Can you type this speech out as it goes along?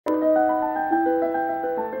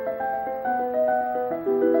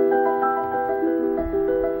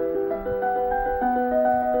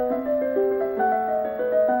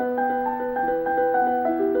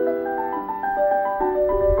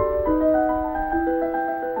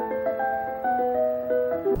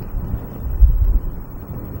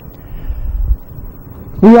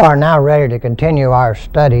We are now ready to continue our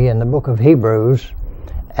study in the book of Hebrews,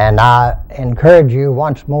 and I encourage you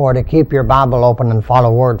once more to keep your Bible open and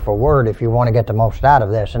follow word for word if you want to get the most out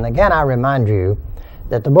of this. And again, I remind you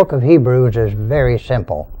that the book of Hebrews is very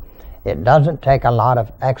simple. It doesn't take a lot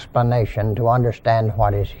of explanation to understand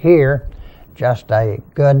what is here, just a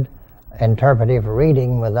good interpretive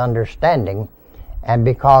reading with understanding. And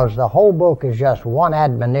because the whole book is just one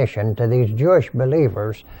admonition to these Jewish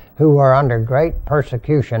believers who were under great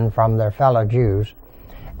persecution from their fellow Jews,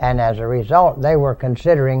 and as a result they were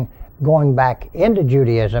considering going back into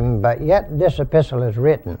Judaism, but yet this epistle is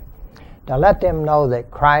written to let them know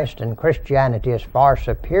that Christ and Christianity is far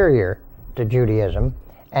superior to Judaism,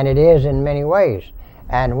 and it is in many ways.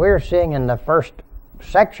 And we're seeing in the first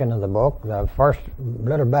section of the book, the first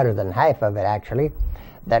little better than half of it actually,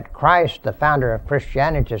 that Christ, the founder of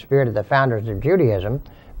Christianity, is superior to the founders of Judaism,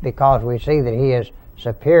 because we see that he is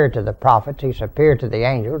superior to the prophets, he's superior to the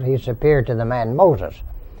angels, he's superior to the man Moses.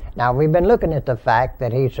 Now, we've been looking at the fact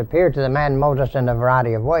that he's superior to the man Moses in a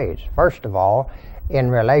variety of ways. First of all, in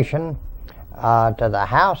relation to the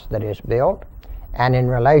house that is built, and in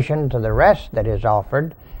relation to the rest that is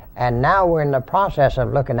offered. And now we're in the process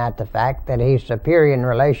of looking at the fact that he's superior in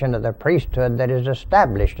relation to the priesthood that is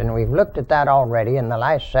established. And we've looked at that already in the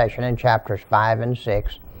last session in chapters 5 and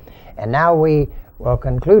 6. And now we will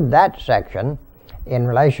conclude that section in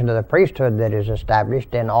relation to the priesthood that is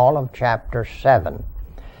established in all of chapter 7.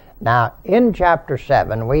 Now, in chapter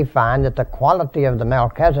 7, we find that the quality of the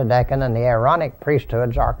Melchizedekan and the Aaronic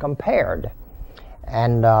priesthoods are compared.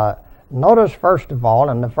 And notice, first of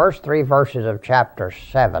all, in the first 3 verses of chapter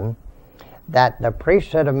 7, that the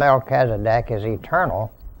priesthood of Melchizedek is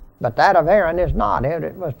eternal, but that of Aaron is not.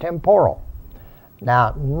 It was temporal.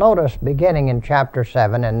 Now, notice beginning in chapter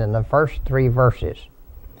 7 and in the first 3 verses,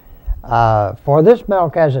 for this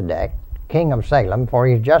Melchizedek, king of Salem, for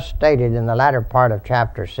he's just stated in the latter part of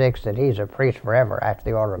chapter 6 that he's a priest forever after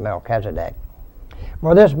the order of Melchizedek.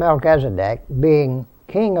 For this Melchizedek, being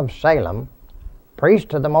king of Salem, priest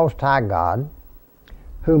to the Most High God,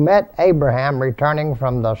 who met Abraham returning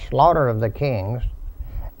from the slaughter of the kings,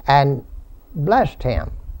 and blessed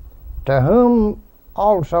him, to whom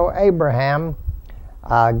also Abraham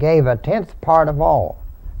gave a 10th part of all,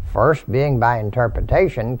 first being by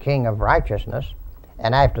interpretation king of righteousness,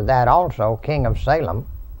 and after that also king of Salem,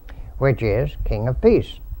 which is king of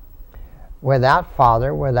peace, without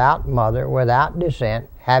father, without mother, without descent,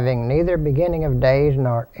 having neither beginning of days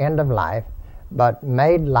nor end of life, but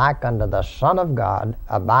made like unto the Son of God,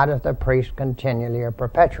 abideth a priest continually or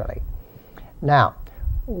perpetually. Now,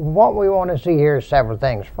 what we want to see here is several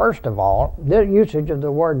things. First of all, the usage of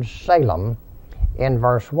the word Salem in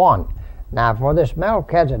verse 1. Now, for this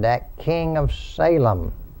Melchizedek, king of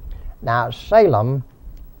Salem. Now, Salem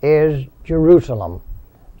is Jerusalem.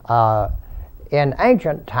 In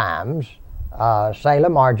ancient times,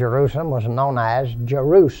 Salem or Jerusalem was known as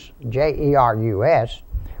Jerus, Jerus,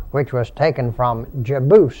 which was taken from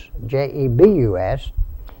Jebus, Jebus,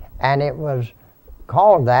 and it was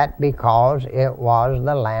called that because it was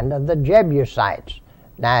the land of the Jebusites.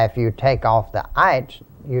 Now, if you take off the ites,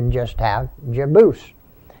 you just have Jebus,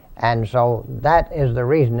 and so that is the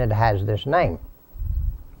reason it has this name.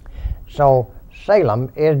 So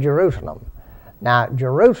Salem is Jerusalem. Now,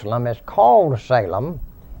 Jerusalem is called Salem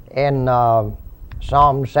in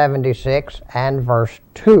Psalm 76 and verse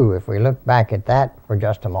 2. If we look back at that for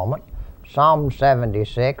just a moment, Psalm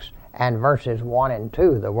 76 and verses 1 and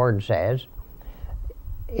 2, the word says,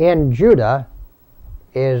 in Judah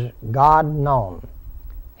is God known.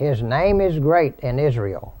 His name is great in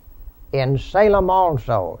Israel. In Salem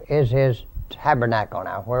also is his tabernacle.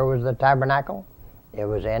 Now, where was the tabernacle? It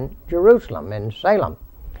was in Jerusalem, in Salem,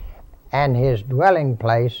 and his dwelling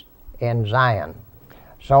place in Zion.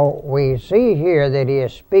 So we see here that he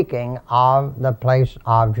is speaking of the place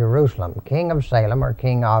of Jerusalem, king of Salem or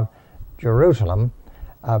king of Jerusalem,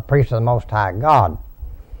 priest of the Most High God.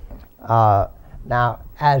 Now,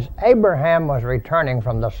 as Abraham was returning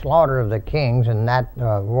from the slaughter of the kings in that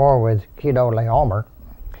war with Chedorlaomer,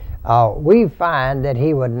 we find that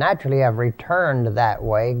he would naturally have returned that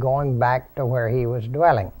way, going back to where he was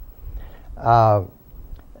dwelling.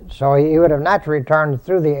 So he would have naturally returned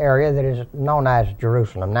through the area that is known as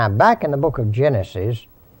Jerusalem. Now, back in the book of Genesis,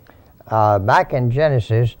 back in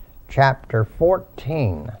Genesis chapter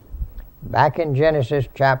 14,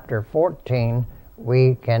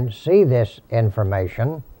 we can see this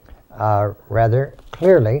information rather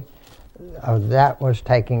clearly that was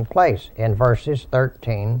taking place in verses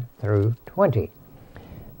 13 through 20.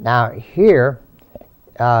 Now, here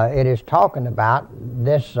it is talking about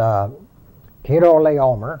this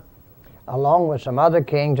Chedorlaomer along with some other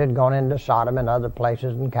kings, had gone into Sodom and other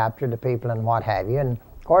places and captured the people and what have you. And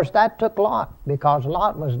of course that took Lot, because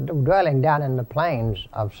Lot was dwelling down in the plains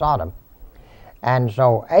of Sodom. And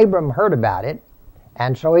so Abram heard about it,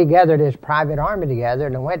 and so he gathered his private army together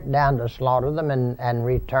and went down to slaughter them and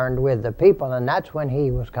returned with the people. And that's when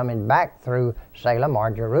he was coming back through Salem or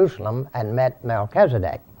Jerusalem and met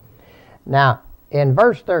Melchizedek. Now, in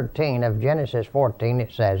verse 13 of Genesis 14,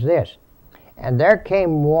 it says this, "And there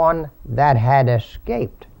came one that had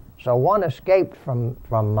escaped." So one escaped from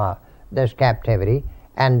this captivity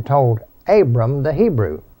and told Abram the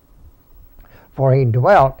Hebrew. For he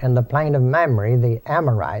dwelt in the plain of Mamre, the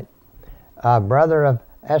Amorite, brother of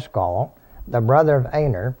Eshcol, the brother of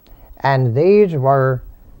Aner, and these were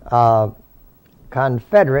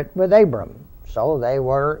confederate with Abram. So they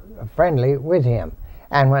were friendly with him.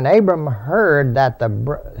 And when Abram heard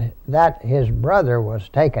that his brother was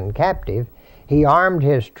taken captive, he armed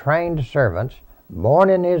his trained servants, born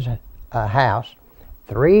in his house,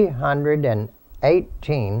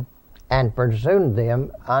 318, and pursued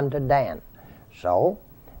them unto Dan. So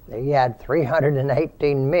he had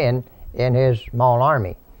 318 men in his small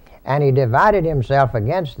army. And he divided himself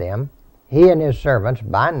against them, he and his servants,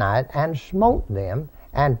 by night, and smote them,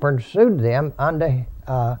 and pursued them unto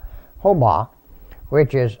Hobah,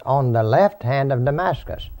 which is on the left hand of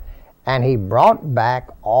Damascus. And he brought back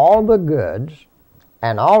all the goods,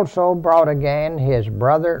 and also brought again his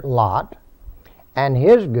brother Lot, and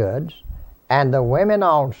his goods, and the women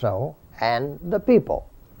also, and the people.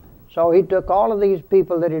 So he took all of these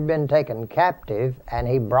people that had been taken captive, and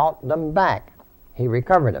he brought them back. He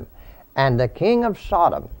recovered them. And the king of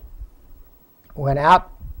Sodom went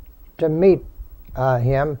out to meet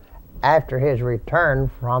him after his return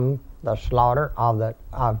from the slaughter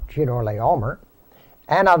of Chedorlaomer,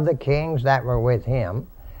 and of the kings that were with him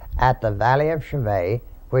at the valley of Shaveh,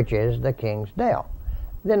 which is the king's dale.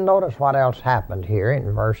 Then notice what else happened here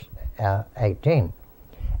in verse 18.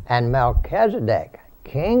 And Melchizedek,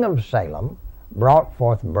 king of Salem, brought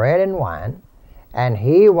forth bread and wine, and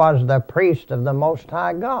he was the priest of the Most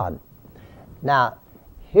High God. Now,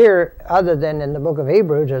 here, other than in the book of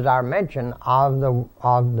Hebrews, is our mention of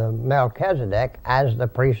the Melchizedek as the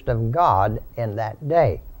priest of God in that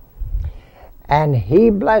day. And he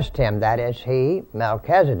blessed him, that is, he,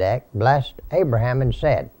 Melchizedek, blessed Abraham and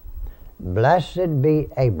said, Blessed be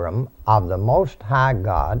Abram of the Most High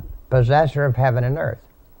God, possessor of heaven and earth.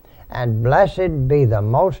 And blessed be the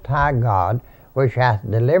Most High God, which hath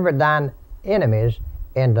delivered thine enemies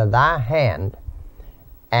into thy hand.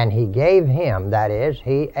 And he gave him, that is,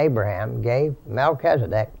 he, Abraham, gave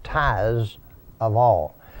Melchizedek tithes of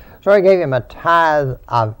all. So he gave him a tithe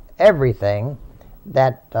of everything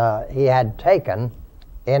that he had taken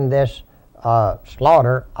in this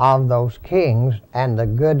slaughter of those kings and the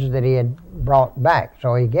goods that he had brought back.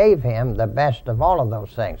 So he gave him the best of all of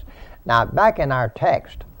those things. Now, back in our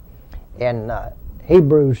text, in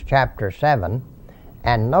Hebrews chapter 7,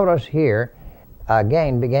 and notice here,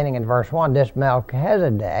 again, beginning in verse 1, this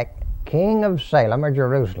Melchizedek, king of Salem or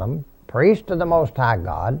Jerusalem, priest of the Most High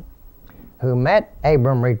God, who met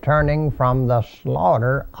Abram returning from the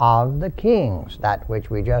slaughter of the kings, that which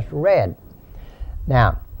we just read.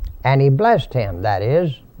 Now, and he blessed him, that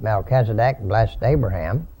is, Melchizedek blessed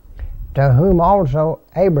Abraham, to whom also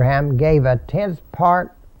Abraham gave a tenth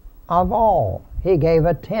part of all. He gave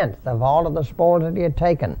a tenth of all of the spoils that he had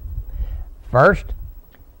taken. First,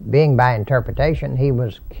 being by interpretation, he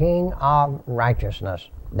was king of righteousness.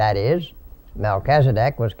 That is,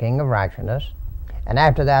 Melchizedek was king of righteousness. And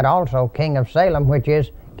after that also king of Salem, which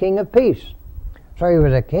is king of peace. So he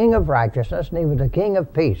was a king of righteousness, and he was a king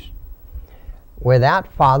of peace.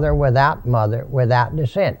 Without father, without mother, without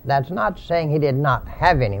descent. That's not saying he did not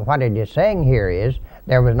have any. What it is saying here is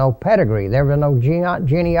there was no pedigree. There was no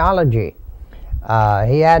genealogy.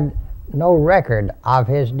 He had no record of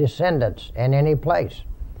his descendants in any place.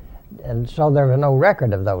 And so there was no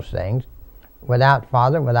record of those things. Without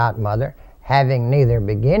father, without mother, having neither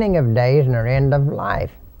beginning of days nor end of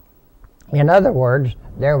life. In other words,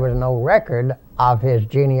 there was no record of his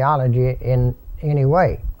genealogy in any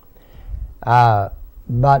way.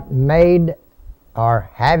 But made, or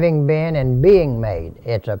having been and being made,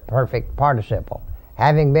 it's a perfect participle.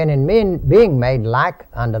 Having been and being made like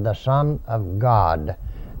unto the Son of God.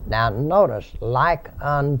 Now notice, like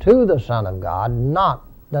unto the Son of God, not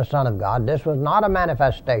the Son of God. This was not a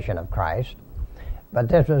manifestation of Christ, but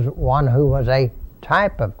this was one who was a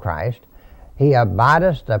type of Christ. He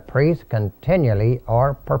abideth the priest continually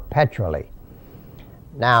or perpetually.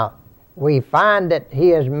 Now, we find that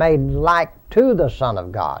he is made like to the Son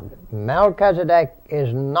of God. Melchizedek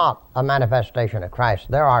is not a manifestation of Christ.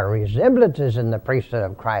 There are resemblances in the priesthood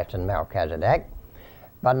of Christ and Melchizedek,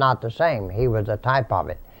 but not the same. He was a type of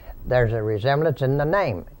it. There's a resemblance in the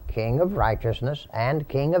name, King of Righteousness and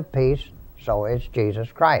King of Peace, so is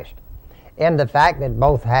Jesus Christ. In the fact that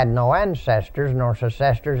both had no ancestors nor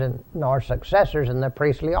successors in the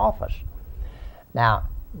priestly office. Now,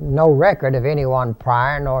 no record of anyone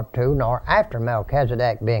prior nor to nor after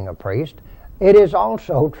Melchizedek being a priest. It is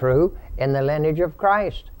also true in the lineage of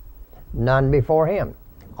Christ. None before him.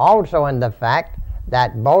 Also in the fact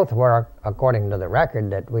that both were, according to the record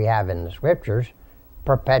that we have in the Scriptures,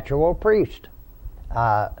 perpetual priests.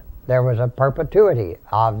 There was a perpetuity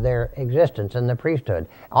of their existence in the priesthood.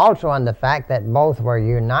 Also in the fact that both were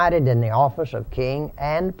united in the office of king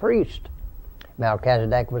and priest.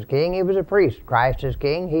 Melchizedek was king, he was a priest. Christ is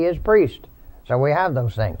king, he is priest. So we have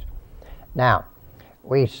those things. Now,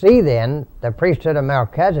 we see then the priesthood of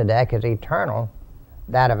Melchizedek is eternal.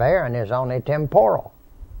 That of Aaron is only temporal.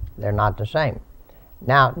 They're not the same.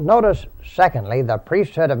 Now, notice, secondly, the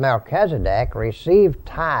priesthood of Melchizedek received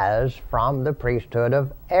tithes from the priesthood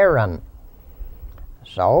of Aaron.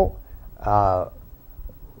 So,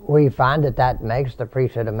 we find that makes the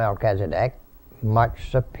priesthood of Melchizedek much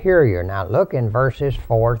superior. Now, look in verses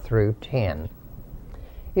 4 through 10.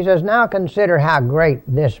 He says, "Now consider how great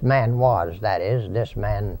this man was," that is, this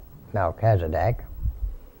man Melchizedek,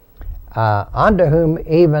 "unto whom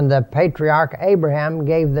even the patriarch Abraham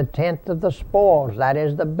gave the tenth of the spoils," that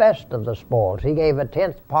is, the best of the spoils. He gave a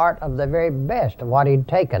tenth part of the very best of what he'd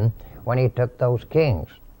taken when he took those kings.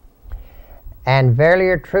 "And verily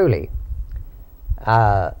or truly,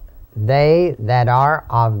 they that are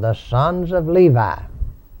of the sons of Levi."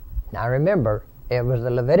 Now remember, it was the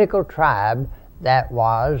Levitical tribe that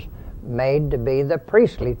was made to be the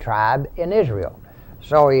priestly tribe in Israel.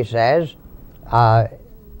 So he says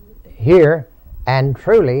here, "And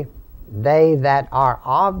truly, they that are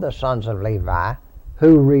of the sons of Levi,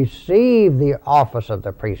 who receive the office of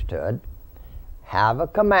the priesthood, have a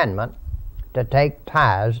commandment to take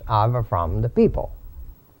tithes of or from the people,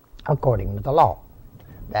 according to the law."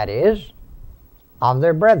 That is, of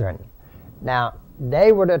their brethren. Now,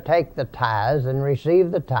 they were to take the tithes and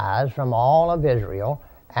receive the tithes from all of Israel.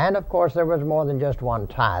 And, of course, there was more than just one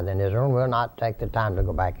tithe in Israel. We'll not take the time to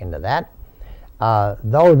go back into that.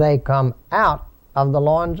 Though they come out of the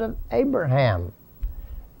loins of Abraham.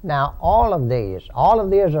 Now, all of the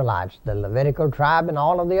Israelites, the Levitical tribe and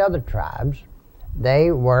all of the other tribes,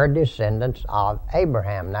 they were descendants of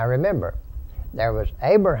Abraham. Now, remember, there was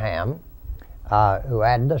Abraham who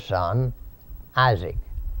had the son Isaac.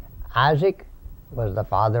 Isaac was the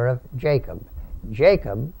father of Jacob.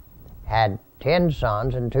 Jacob had 10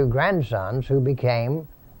 sons and 2 grandsons who became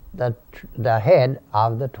the head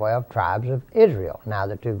of the 12 tribes of Israel. Now,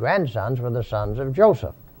 the 2 grandsons were the sons of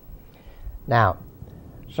Joseph. Now,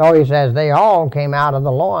 so he says they all came out of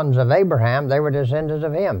the loins of Abraham. They were descendants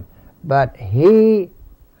of him. But he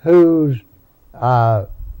whose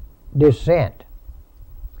descent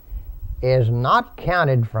is not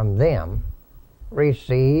counted from them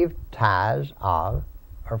received tithes of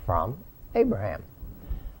or from Abraham.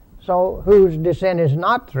 So whose descent is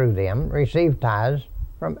not through them received tithes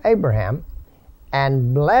from Abraham,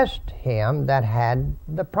 and blessed him that had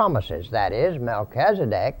the promises. That is,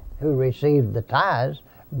 Melchizedek, who received the tithes,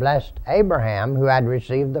 blessed Abraham, who had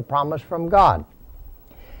received the promise from God.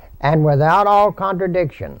 And without all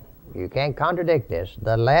contradiction, you can't contradict this,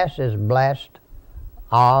 the less is blessed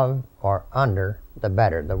of or under the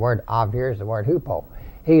better. The word of here is the word hupo.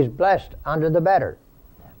 He's blessed under the better.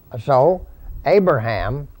 So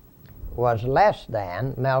Abraham was less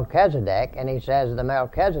than Melchizedek, and he says the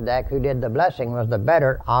Melchizedek who did the blessing was the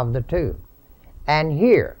better of the two. And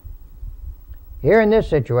here in this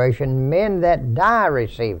situation, men that die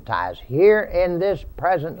receive tithes. Here in this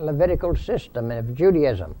present Levitical system of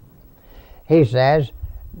Judaism, he says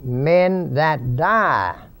men that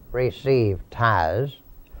die receive tithes.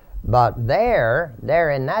 But there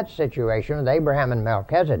in that situation with Abraham and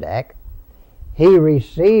Melchizedek, he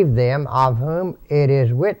received them of whom it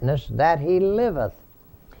is witnessed that he liveth.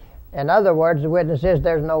 In other words, the witness is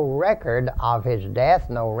there's no record of his death,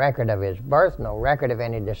 no record of his birth, no record of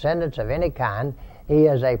any descendants of any kind. He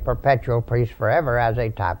is a perpetual priest forever as a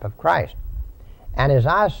type of Christ. And as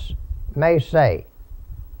I may say,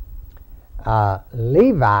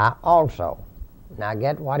 Levi also. Now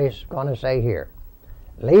get what he's going to say here.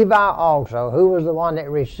 Levi also, who was the one that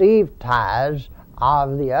received tithes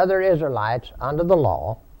of the other Israelites under the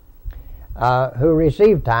law, who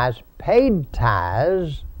received tithes, paid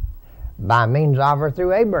tithes, by means of or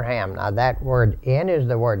through Abraham. Now that word in is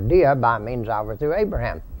the word dia, by means of or through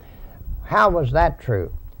Abraham. How was that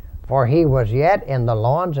true? For he was yet in the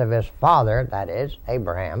loins of his father, that is,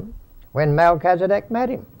 Abraham, when Melchizedek met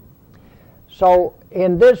him. So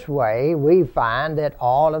in this way, we find that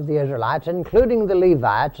all of the Israelites, including the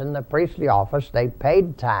Levites in the priestly office, they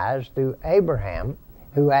paid tithes through Abraham,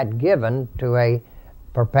 who had given to a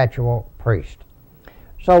perpetual priest.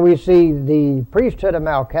 So we see the priesthood of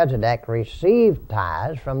Melchizedek received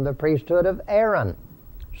tithes from the priesthood of Aaron.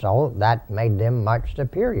 So that made them much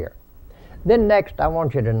superior. Then next I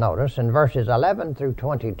want you to notice in verses 11 through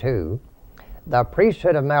 22, the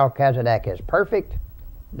priesthood of Melchizedek is perfect,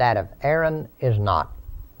 that of Aaron is not.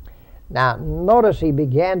 Now notice he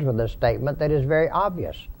begins with a statement that is very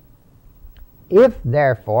obvious. If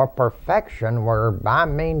therefore perfection were by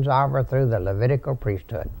means of or through the Levitical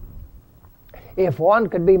priesthood, if one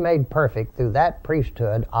could be made perfect through that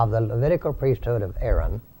priesthood of the Levitical priesthood of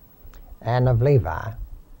Aaron and of Levi,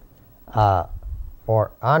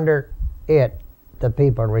 for under it the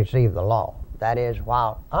people receive the law. That is,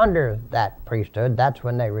 while under that priesthood, that's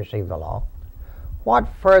when they receive the law. What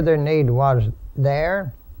further need was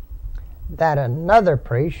there that another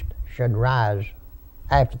priest should rise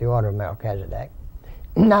after the order of Melchizedek?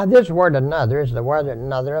 Now this word another is the word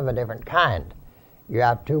another of a different kind. You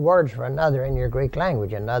have two words for another in your Greek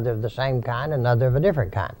language, another of the same kind, another of a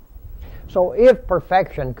different kind. So if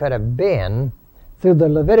perfection could have been through the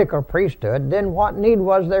Levitical priesthood, then what need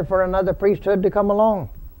was there for another priesthood to come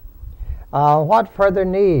along? What further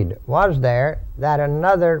need was there that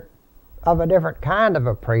another of a different kind of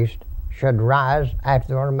a priest should rise after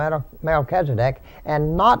the order of Melchizedek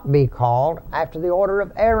and not be called after the order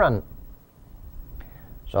of Aaron?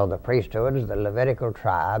 So the priesthood is the Levitical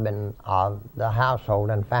tribe and of the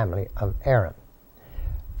household and family of Aaron.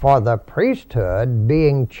 For the priesthood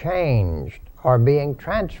being changed or being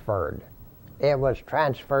transferred, it was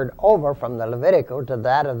transferred over from the Levitical to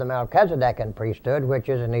that of the Melchizedekan priesthood, which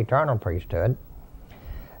is an eternal priesthood.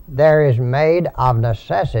 There is made of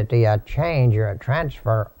necessity a change or a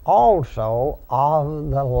transfer also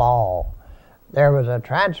of the law. There was a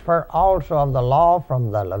transfer also of the law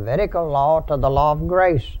from the Levitical law to the law of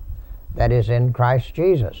grace that is in Christ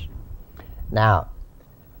Jesus. Now,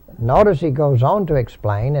 notice he goes on to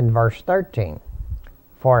explain in verse 13,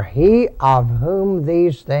 for he of whom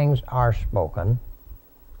these things are spoken,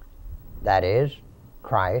 that is,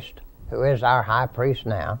 Christ, who is our high priest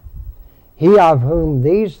now, he of whom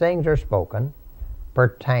these things are spoken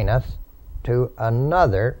pertaineth to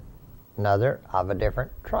another of a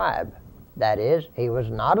different tribe. That is, he was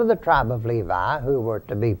not of the tribe of Levi, who were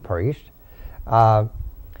to be priests.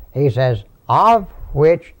 He says, of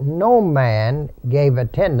which no man gave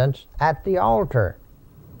attendance at the altar.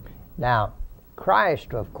 Now,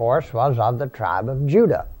 Christ, of course, was of the tribe of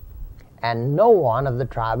Judah, and no one of the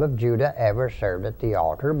tribe of Judah ever served at the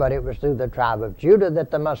altar, but it was through the tribe of Judah that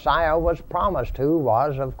the Messiah was promised, who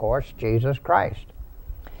was, of course, Jesus Christ.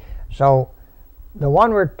 So, the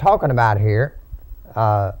one we're talking about here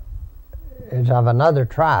is of another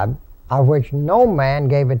tribe, of which no man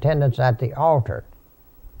gave attendance at the altar.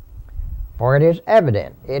 For it is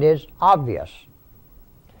evident, it is obvious,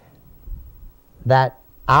 that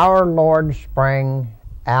our Lord sprang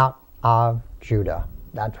out of Judah.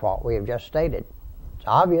 That's what we have just stated. It's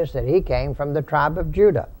obvious that he came from the tribe of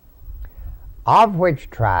Judah, of which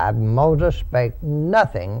tribe Moses spake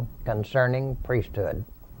nothing concerning priesthood.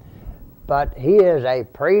 But he is a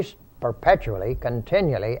priest perpetually,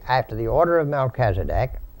 continually, after the order of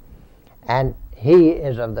Melchizedek, and he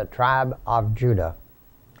is of the tribe of Judah.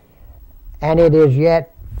 And it is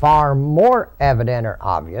yet far more evident or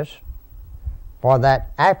obvious, for that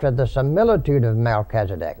after the similitude of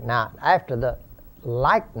Melchizedek, now after the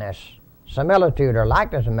similitude or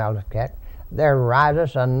likeness of Melchizedek, there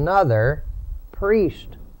rises another priest.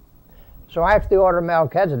 So after the order of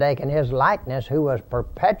Melchizedek and his likeness, who was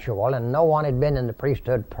perpetual, and no one had been in the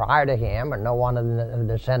priesthood prior to him, or no one of the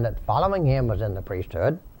descendant following him was in the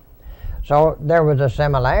priesthood, so there was a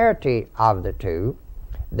similarity of the two.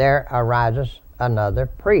 There arises another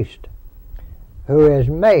priest, who is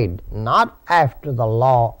made not after the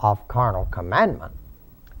law of carnal commandment.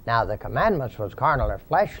 Now the commandments was carnal or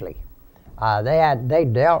fleshly. They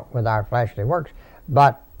dealt with our fleshly works,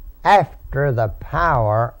 but after the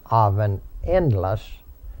power of an endless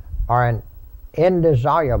or an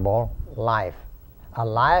indissoluble life, a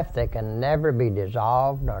life that can never be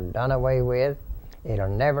dissolved nor done away with. It'll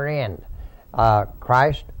never end.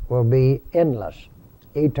 Christ will be endless,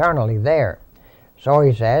 eternally there. So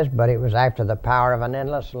he says, but it was after the power of an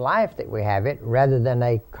endless life that we have it, rather than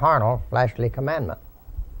a carnal, fleshly commandment.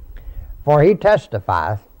 For he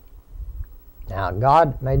testifieth, now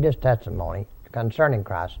God made this testimony concerning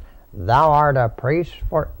Christ, thou art a priest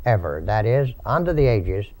forever, that is, unto the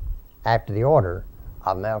ages, after the order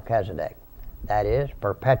of Melchizedek, that is,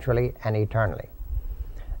 perpetually and eternally.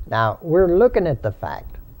 Now, we're looking at the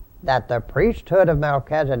fact that the priesthood of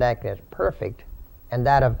Melchizedek is perfect and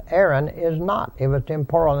that of Aaron is not. It was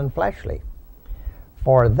temporal and fleshly.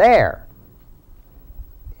 For there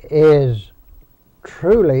is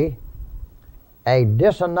truly a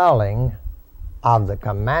disannulling of the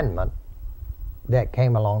commandment that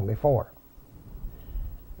came along before.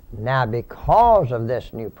 Now, because of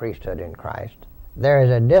this new priesthood in Christ, there is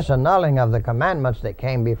a disannulling of the commandments that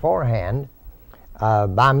came beforehand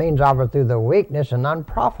by means of or through the weakness and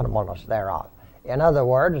unprofitableness thereof. In other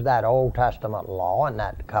words, that Old Testament law and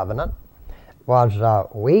that covenant was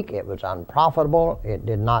weak, it was unprofitable, it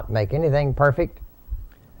did not make anything perfect.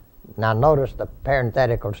 Now notice the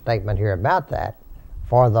parenthetical statement here about that.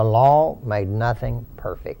 For the law made nothing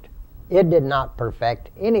perfect. It did not perfect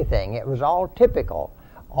anything. It was all typical,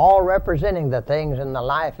 all representing the things in the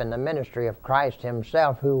life and the ministry of Christ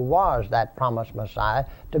himself, who was that promised Messiah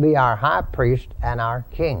to be our high priest and our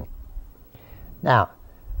king. Now,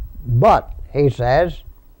 but, he says,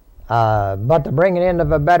 but the bringing in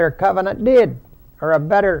of a better covenant did, or a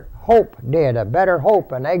better hope did, a better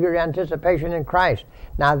hope, an eager anticipation in Christ.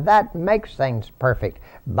 Now that makes things perfect,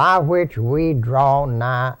 by which we draw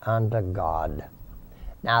nigh unto God.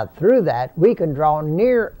 Now through that we can draw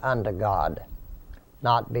near unto God,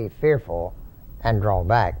 not be fearful and draw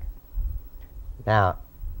back. Now,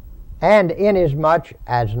 and inasmuch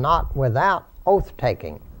as not without oath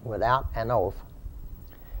taking, without an oath,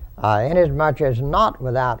 inasmuch as not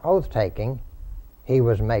without oath taking, he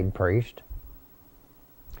was made priest.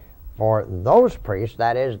 For those priests,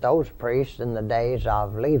 that is, those priests in the days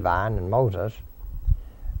of Levi and Moses,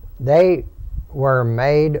 they were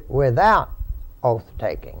made without oath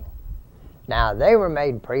taking. Now, they were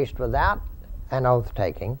made priests without an oath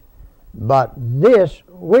taking, but this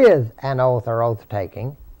with an oath or oath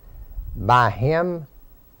taking by him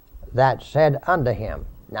that said unto him.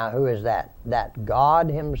 Now, who is that? That God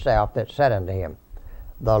himself that said unto him,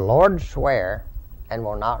 the Lord swear and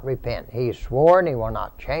will not repent. He swore and he will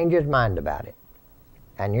not change his mind about it.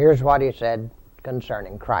 And here's what he said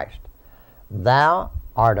concerning Christ. Thou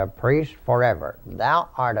art a priest forever. Thou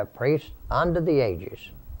art a priest unto the ages,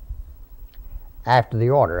 after the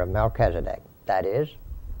order of Melchizedek. That is,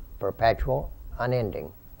 perpetual,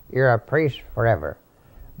 unending. You're a priest forever.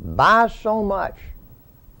 By so much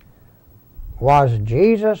was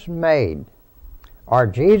Jesus made, or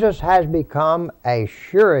Jesus has become a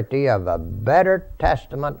surety of a better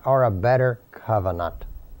testament or a better covenant.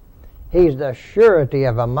 He's the surety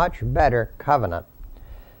of a much better covenant.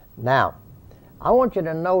 Now, I want you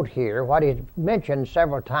to note here what he's mentioned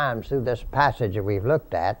several times through this passage that we've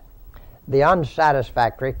looked at, the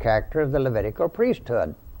unsatisfactory character of the Levitical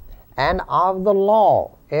priesthood and of the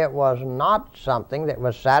law. It was not something that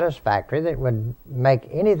was satisfactory, that would make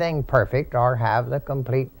anything perfect or have the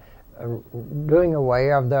complete doing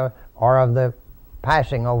away of the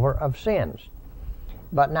passing over of sins.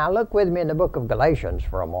 But now look with me in the book of Galatians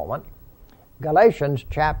for a moment. Galatians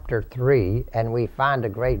chapter 3, and we find a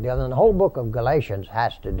great deal, and the whole book of Galatians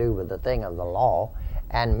has to do with the thing of the law,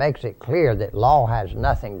 and makes it clear that law has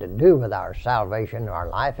nothing to do with our salvation or our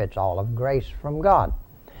life. It's all of grace from God.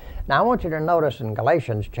 Now I want you to notice in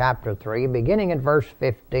Galatians chapter 3, beginning in verse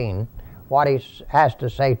 15, what he has to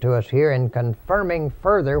say to us here in confirming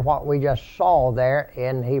further what we just saw there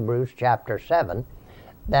in Hebrews chapter 7,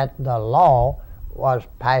 that the law was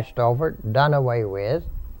passed over, done away with,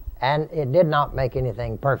 and it did not make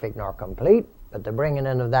anything perfect nor complete, but the bringing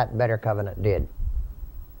in of that better covenant did.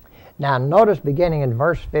 Now notice beginning in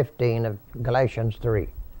verse 15 of Galatians 3,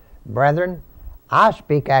 Brethren, I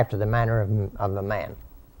speak after the manner of a man.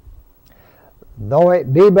 Though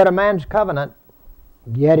it be but a man's covenant,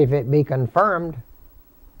 yet if it be confirmed,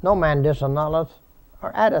 no man disannulleth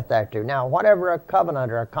or addeth thereto. Now, whatever a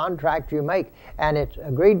covenant or a contract you make, and it's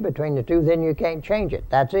agreed between the two, then you can't change it.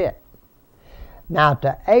 That's it. Now,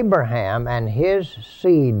 to Abraham and his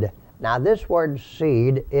seed. Now, this word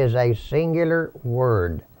seed is a singular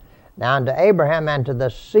word. Now, unto Abraham and to the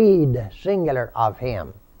seed, singular, of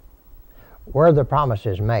him, were the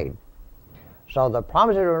promises made. So the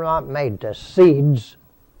promises were not made to seeds,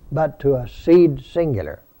 but to a seed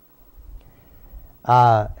singular.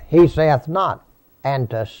 He saith not, and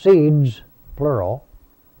to seeds, plural,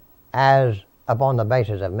 as upon the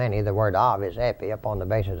basis of many. The word of is epi, upon the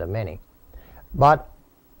basis of many. But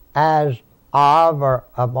as of or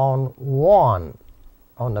upon one,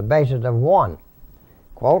 on the basis of one.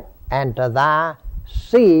 Quote, and to thy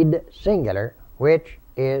seed, singular, which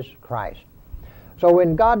is Christ. So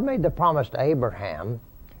when God made the promise to Abraham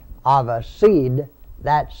of a seed,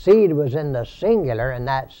 that seed was in the singular, and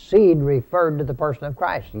that seed referred to the person of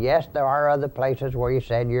Christ. Yes, there are other places where he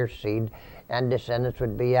said your seed and descendants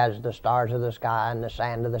would be as the stars of the sky and the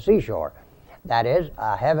sand of the seashore. That is,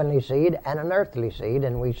 a heavenly seed and an earthly seed,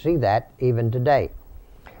 and we see that even today.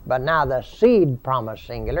 But now the seed promised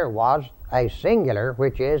singular was a singular,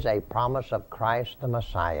 which is a promise of Christ the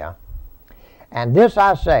Messiah. And this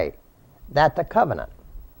I say, that the covenant,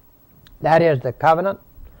 that is the covenant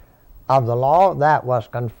of the law that was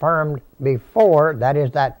confirmed before, that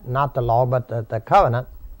is that, not the law, but the covenant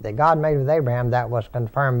that God made with Abraham that was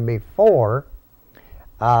confirmed before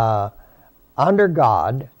under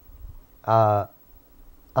God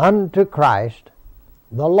unto Christ,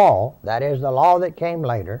 the law, that is the law that came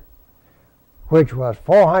later, which was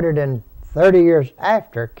 430 years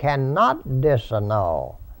after, cannot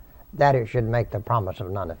disannul that it should make the promise of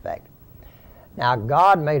none effect. Now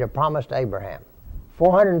God made a promise to Abraham.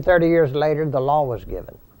 430 years later the law was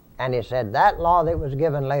given. And he said that law that was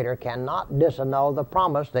given later cannot disannul the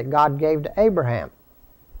promise that God gave to Abraham,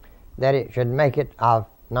 that it should make it of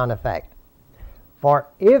none effect. For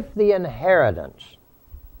if the inheritance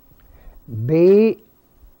be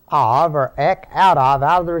of, or out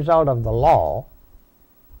of the result of the law,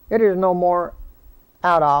 it is no more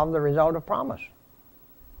out of the result of promise.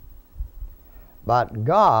 But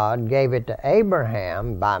God gave it to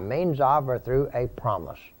Abraham by means of or through a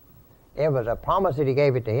promise. It was a promise that he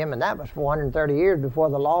gave it to him, and that was 430 years before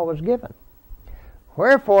the law was given.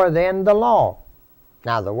 Wherefore then the law?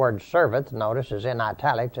 Now the word servant, notice, is in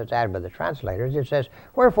italics. It's added by the translators. It says,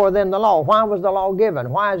 wherefore then the law? Why was the law given?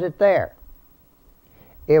 Why is it there?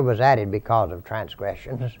 It was added because of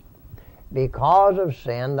transgressions. Because of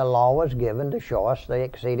sin, the law was given to show us the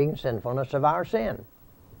exceeding sinfulness of our sin.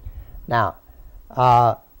 Now,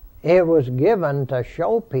 it was given to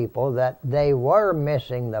show people that they were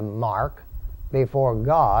missing the mark before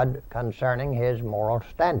God concerning his moral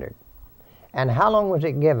standard. And how long was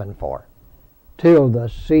it given for? Till the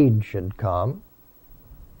seed should come.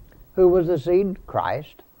 Who was the seed?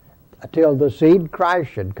 Christ. Till the seed,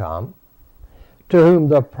 Christ, should come, to whom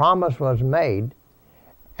the promise was made,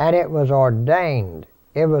 and it was ordained,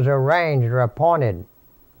 it was arranged or appointed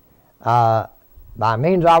by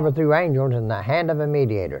means of or through angels in the hand of a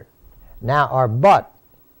mediator. Now, but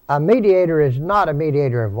a mediator is not a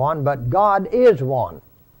mediator of one, but God is one.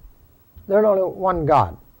 There's only one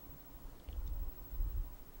God.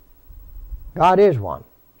 God is one.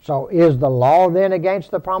 So is the law then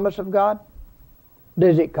against the promise of God?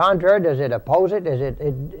 Is it contrary? Does it oppose it?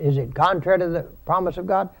 Is it contrary to the promise of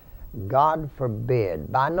God? God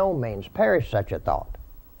forbid. By no means perish such a thought.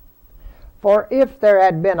 For if there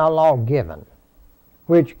had been a law given,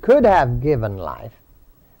 which could have given life,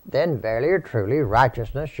 then verily or truly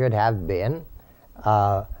righteousness should have been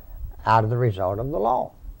out of the result of the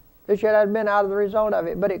law. It should have been out of the result of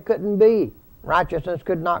it, but it couldn't be. Righteousness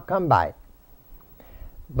could not come by it.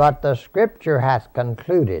 But the Scripture hath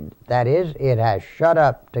concluded, that is, it has shut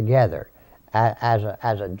up together, as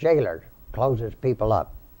a jailer closes people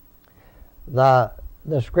up. The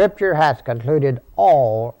Scripture hath concluded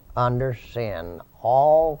all under sin.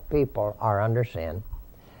 All people are under sin.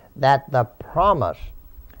 That the promise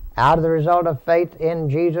out of the result of faith in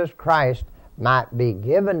Jesus Christ might be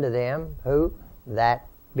given to them who that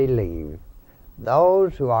believe.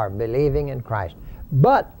 Those who are believing in Christ.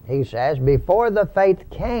 But, he says, before the faith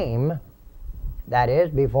came, that is,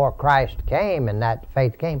 before Christ came and that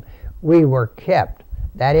faith came, we were kept.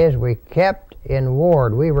 That is, we kept in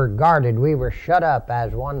ward. We were guarded. We were shut up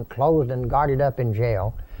as one closed and guarded up in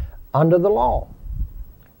jail under the law.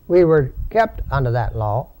 We were kept under that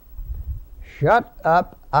law, shut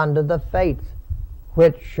up under the faith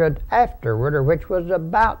which should afterward, or which was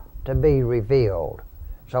about to be revealed.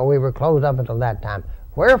 So we were closed up until that time.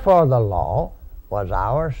 Wherefore the law was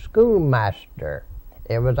our schoolmaster.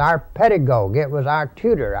 It was our pedagogue. It was our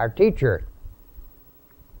tutor, our teacher,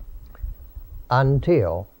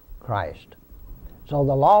 until Christ. So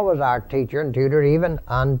the law was our teacher and tutor even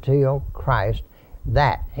until Christ.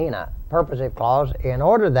 That, Hina, purposive clause, in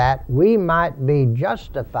order that we might be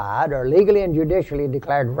justified or legally and judicially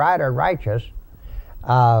declared right or righteous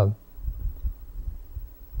out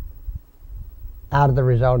of the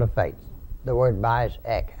result of faith. The word by is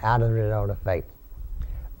ek, out of the result of faith.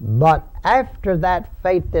 But after that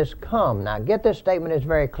faith is come, now get this statement, is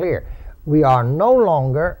very clear. We are no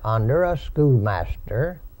longer under a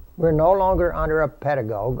schoolmaster. We're no longer under a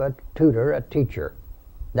pedagogue, a tutor, a teacher.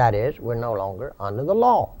 That is, we're no longer under the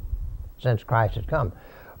law since Christ has come.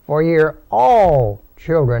 For you're all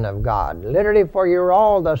children of God. Literally, for you're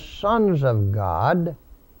all the sons of God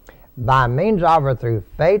by means of or through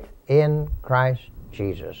faith in Christ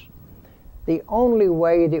Jesus. The only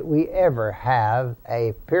way that we ever have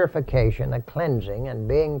a purification, a cleansing, and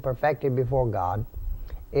being perfected before God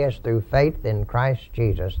is through faith in Christ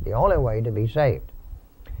Jesus, the only way to be saved.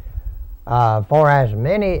 For as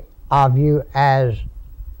many of you as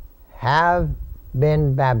have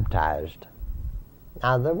been baptized.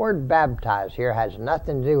 Now, the word baptized here has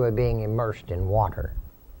nothing to do with being immersed in water.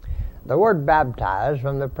 The word baptized,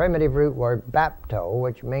 from the primitive root word bapto,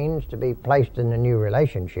 which means to be placed in a new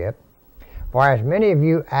relationship. For as many of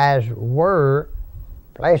you as were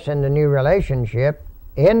placed in the new relationship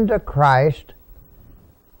into Christ,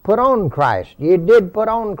 put on Christ. You did put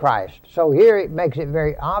on Christ. So here it makes it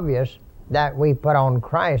very obvious that we put on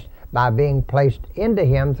Christ by being placed into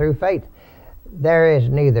Him through faith. There is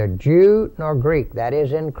neither Jew nor Greek, that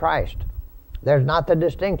is in Christ. There's not the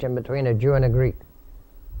distinction between a Jew and a Greek.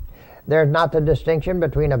 There's not the distinction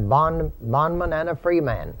between a bondman and a free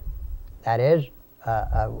man. That is,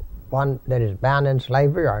 one that is bound in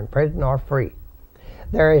slavery or in prison or free.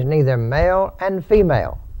 There is neither male and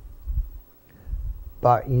female,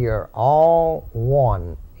 but you're all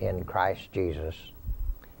one in Christ Jesus.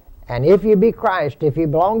 And if you be Christ, if you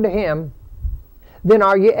belong to Him, then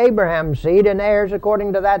are ye Abraham's seed and heirs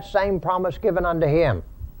according to that same promise given unto him.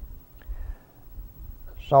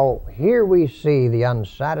 So here we see the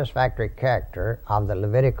unsatisfactory character of the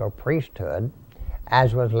Levitical priesthood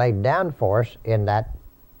as was laid down for us in that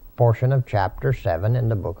portion of chapter 7 in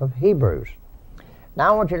the book of Hebrews.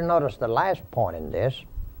 Now I want you to notice the last point in this.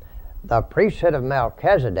 The priesthood of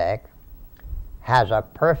Melchizedek has a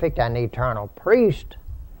perfect and eternal priest,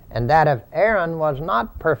 and that of Aaron was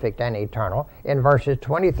not perfect and eternal, in verses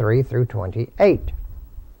 23 through 28.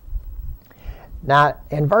 Now,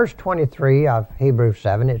 in verse 23 of Hebrews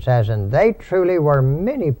 7, it says, "And they truly were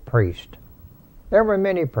many priests." There were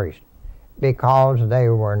many priests, because they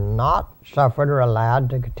were not suffered or allowed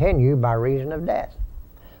to continue by reason of death.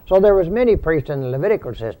 So there was many priests in the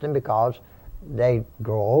Levitical system because they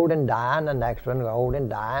grow old and die, and the next one grow old and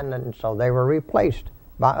die, and so they were replaced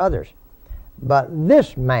by others. But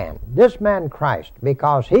this man Christ,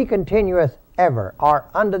 because he continueth ever, or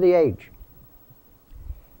unto the age,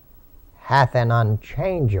 hath an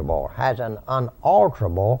unchangeable, has an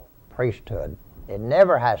unalterable priesthood. It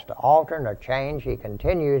never has to alter nor change. He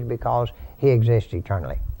continues because he exists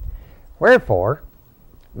eternally. Wherefore,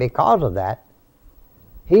 because of that,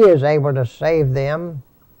 he is able to save them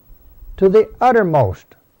to the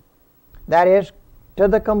uttermost. That is, to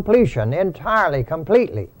the completion, entirely,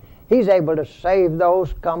 completely. He's able to save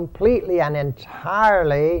those completely and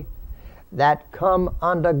entirely that come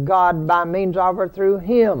unto God by means of or through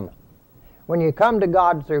Him. When you come to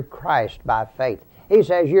God through Christ by faith, He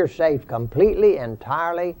says you're saved completely,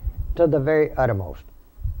 entirely, to the very uttermost.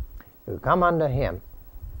 Who come unto Him,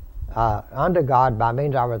 unto God by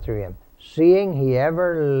means of or through Him, seeing He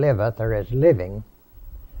ever liveth or is living,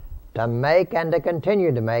 to make and to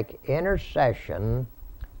continue to make intercession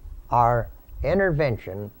or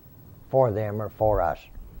intervention for them or for us.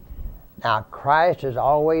 Now, Christ is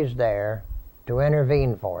always there to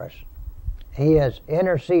intervene for us. He is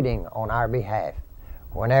interceding on our behalf.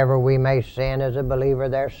 Whenever we may sin as a believer,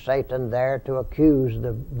 there's Satan there to accuse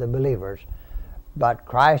the believers. But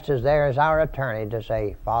Christ is there as our attorney to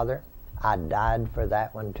say, Father, I died for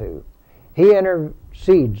that one too. He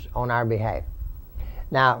intercedes on our behalf.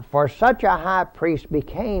 Now, for such a high priest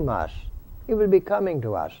became us, it was becoming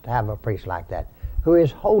to us to have a priest like that, who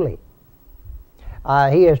is holy.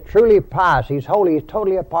 He is truly pious. He's holy. He's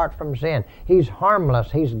totally apart from sin. He's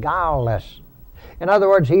harmless. He's guileless. In other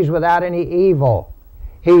words, he's without any evil.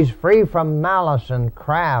 He's free from malice and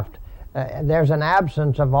craft. There's an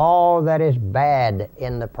absence of all that is bad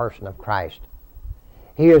in the person of Christ.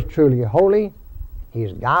 He is truly holy.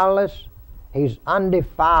 He's guileless. He's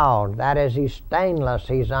undefiled. That is, he's stainless.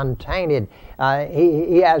 He's untainted.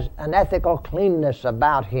 He has an ethical cleanness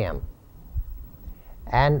about him.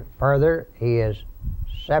 And further, he is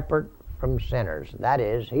separate from sinners. That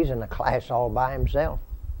is, he's in a class all by himself.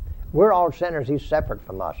 We're all sinners. He's separate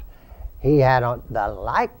from us. He had the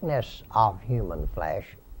likeness of human flesh.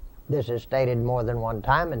 This is stated more than one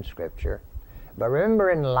time in Scripture. But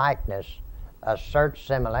remember, in likeness, asserts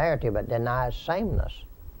similarity but denies sameness.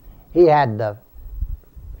 He had the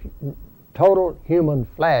total human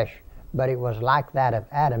flesh, but it was like that of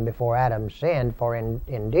Adam before Adam sinned. For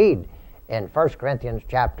indeed, in 1 Corinthians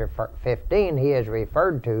chapter 15, he is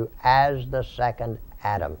referred to as the second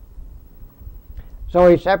Adam. So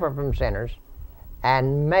he's separate from sinners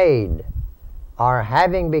and made or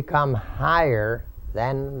having become higher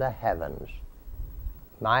than the heavens.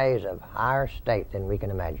 My, is of higher state than we can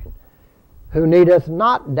imagine. Who needeth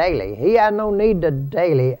not daily, he had no need to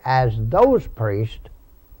daily as those priests,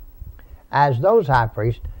 as those high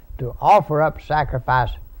priests, to offer up sacrifice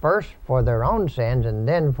first for their own sins and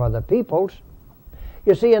then for the people's.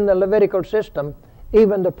 You see, in the Levitical system,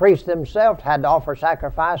 even the priests themselves had to offer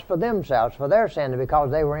sacrifice for themselves, for their sins, because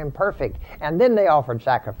they were imperfect. And then they offered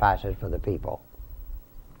sacrifices for the people.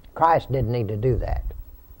 Christ didn't need to do that.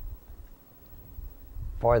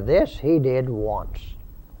 For this he did once.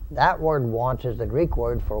 That word once is the Greek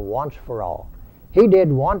word for once for all. He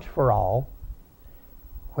did once for all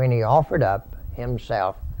when he offered up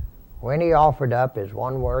himself. When he offered up is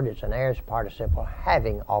one word, it's an aorist participle,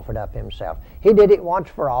 having offered up himself. He did it once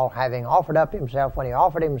for all, having offered up himself, when he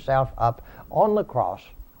offered himself up on the cross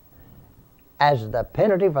as the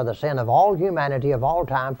penalty for the sin of all humanity of all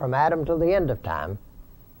time, from Adam to the end of time.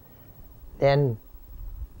 Then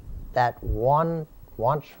that one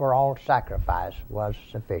once for all sacrifice was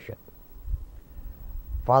sufficient.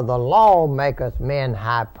 For the law maketh men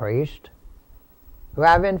high priests who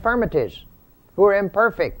have infirmities, who are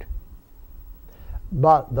imperfect.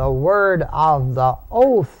 But the word of the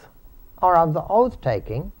oath, or of the oath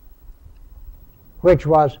taking, which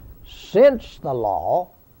was since the law,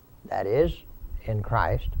 that is, in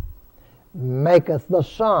Christ, maketh the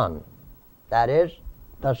Son, that is,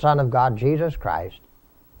 the Son of God, Jesus Christ,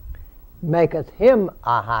 maketh him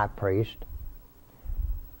a high priest,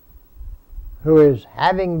 who is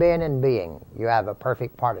having been in being. You have a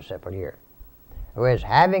perfect participle here. Who is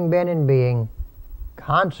having been in being,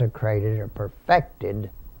 consecrated or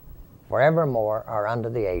perfected forevermore or unto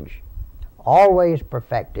the age. Always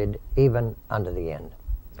perfected, even unto the end.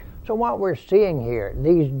 So what we're seeing here,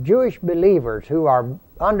 these Jewish believers who are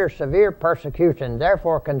under severe persecution,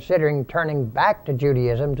 therefore considering turning back to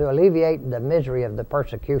Judaism to alleviate the misery of the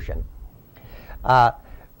persecution,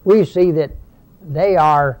 we see that they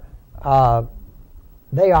are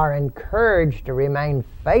encouraged to remain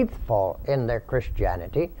faithful in their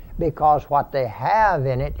Christianity, because what they have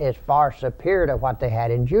in it is far superior to what they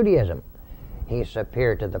had in Judaism. He's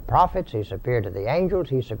superior to the prophets, he's superior to the angels,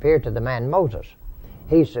 he's superior to the man Moses.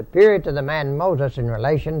 He's superior to the man Moses in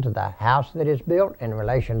relation to the house that is built, in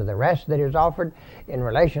relation to the rest that is offered, in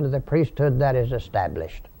relation to the priesthood that is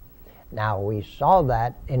established. Now, we saw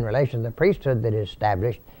that in relation to the priesthood that is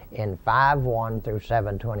established in 5:1 through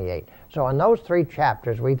 7:28. So in those three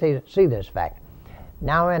chapters, we see this fact.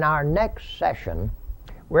 Now, in our next session,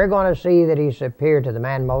 we're going to see that he's superior to the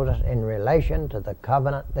man Moses in relation to the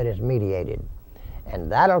covenant that is mediated. And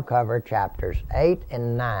that'll cover chapters 8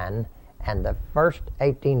 and 9 and the first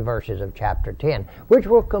 18 verses of chapter 10, which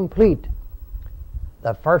will complete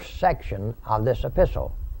the first section of this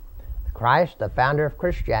epistle. Christ, the founder of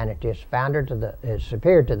Christianity, is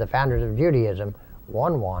superior to the founders of Judaism,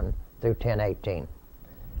 1:1 through 10:18.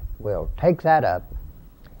 We'll take that up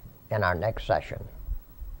in our next session.